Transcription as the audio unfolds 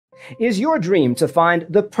Is your dream to find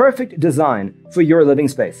the perfect design for your living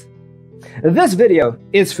space? This video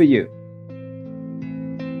is for you.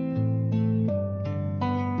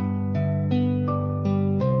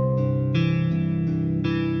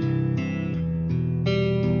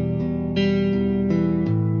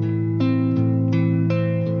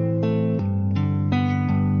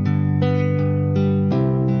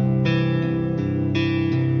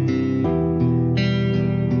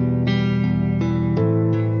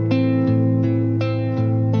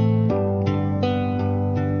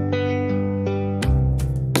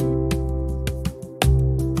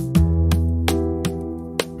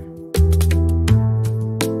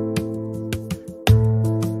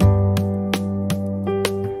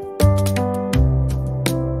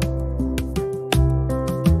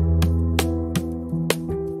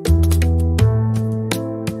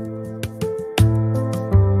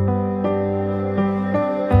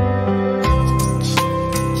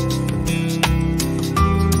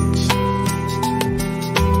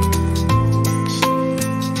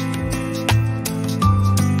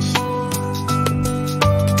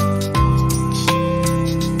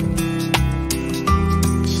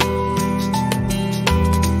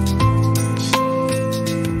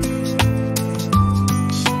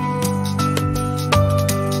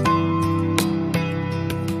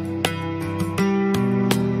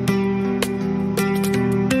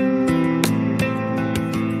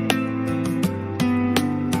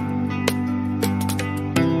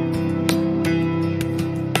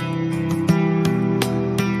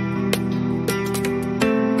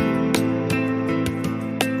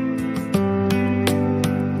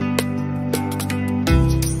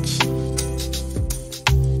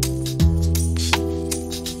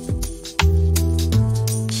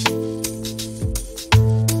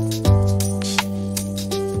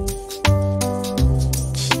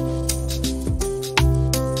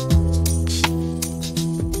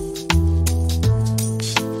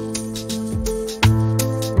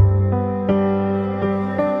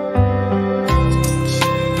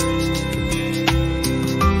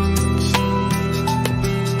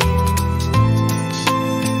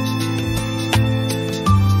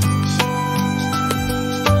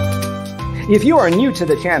 If you are new to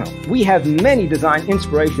the channel, we have many design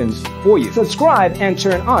inspirations for you. Subscribe and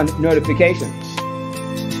turn on notifications.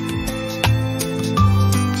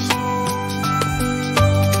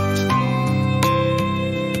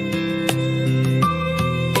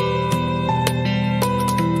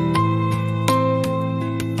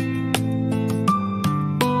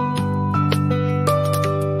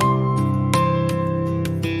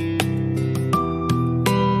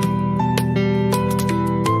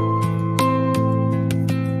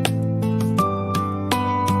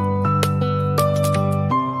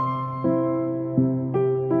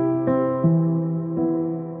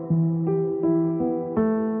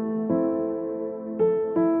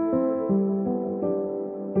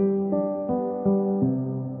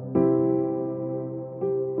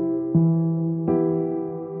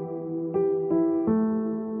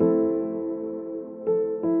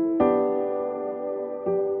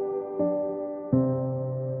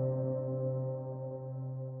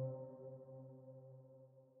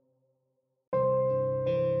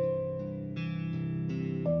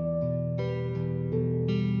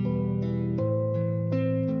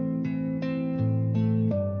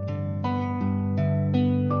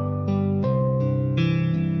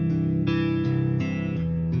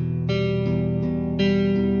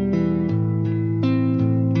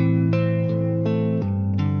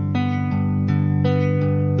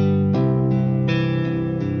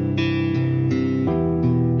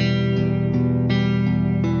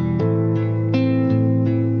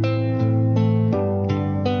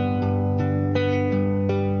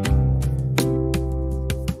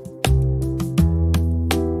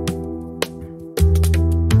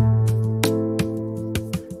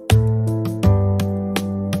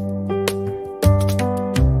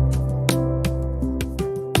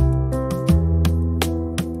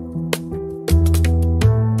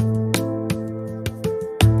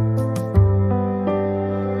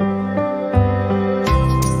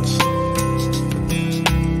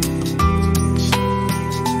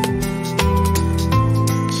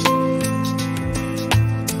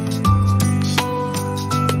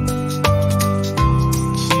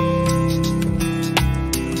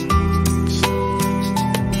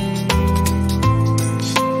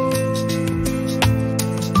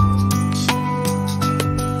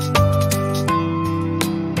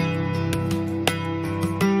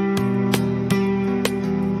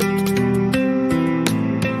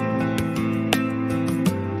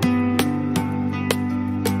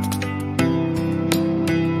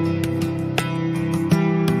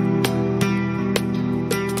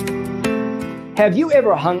 Have you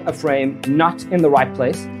ever hung a frame not in the right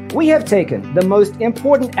place? We have taken the most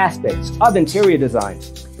important aspects of interior design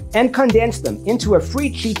and condensed them into a free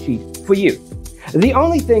cheat sheet for you. The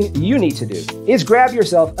only thing you need to do is grab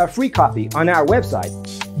yourself a free copy on our website,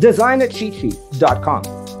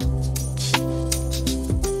 designercheatsheet.com.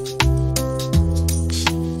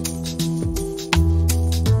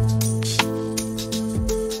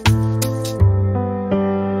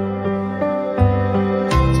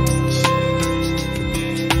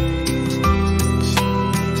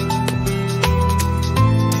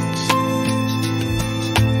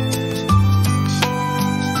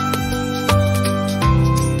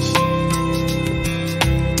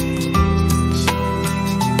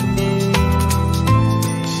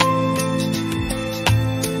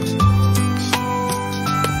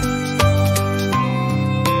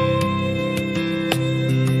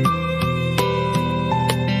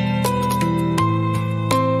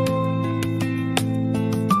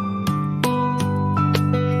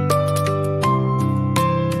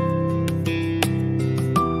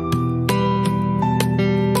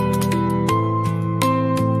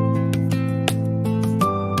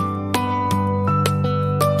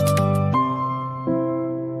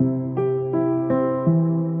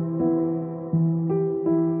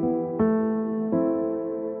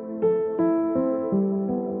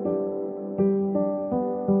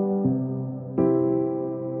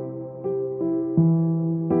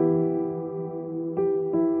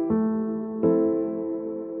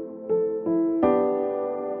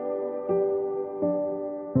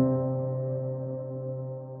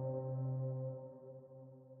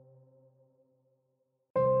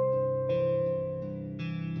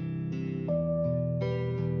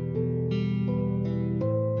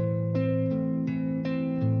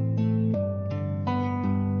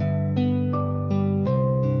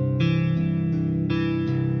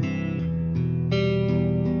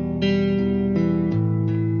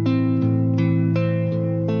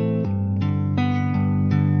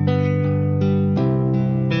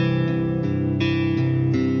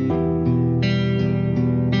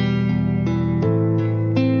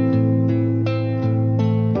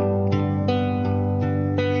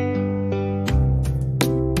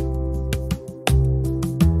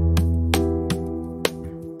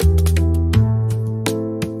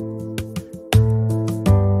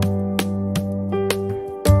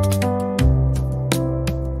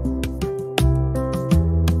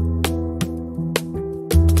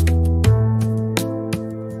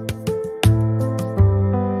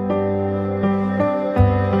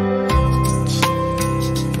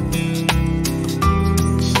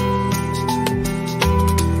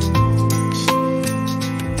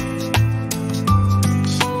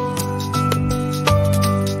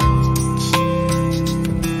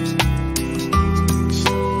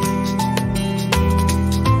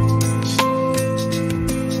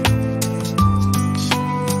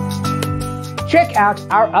 Check out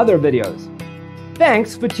our other videos.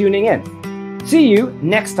 Thanks for tuning in. See you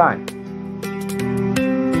next time.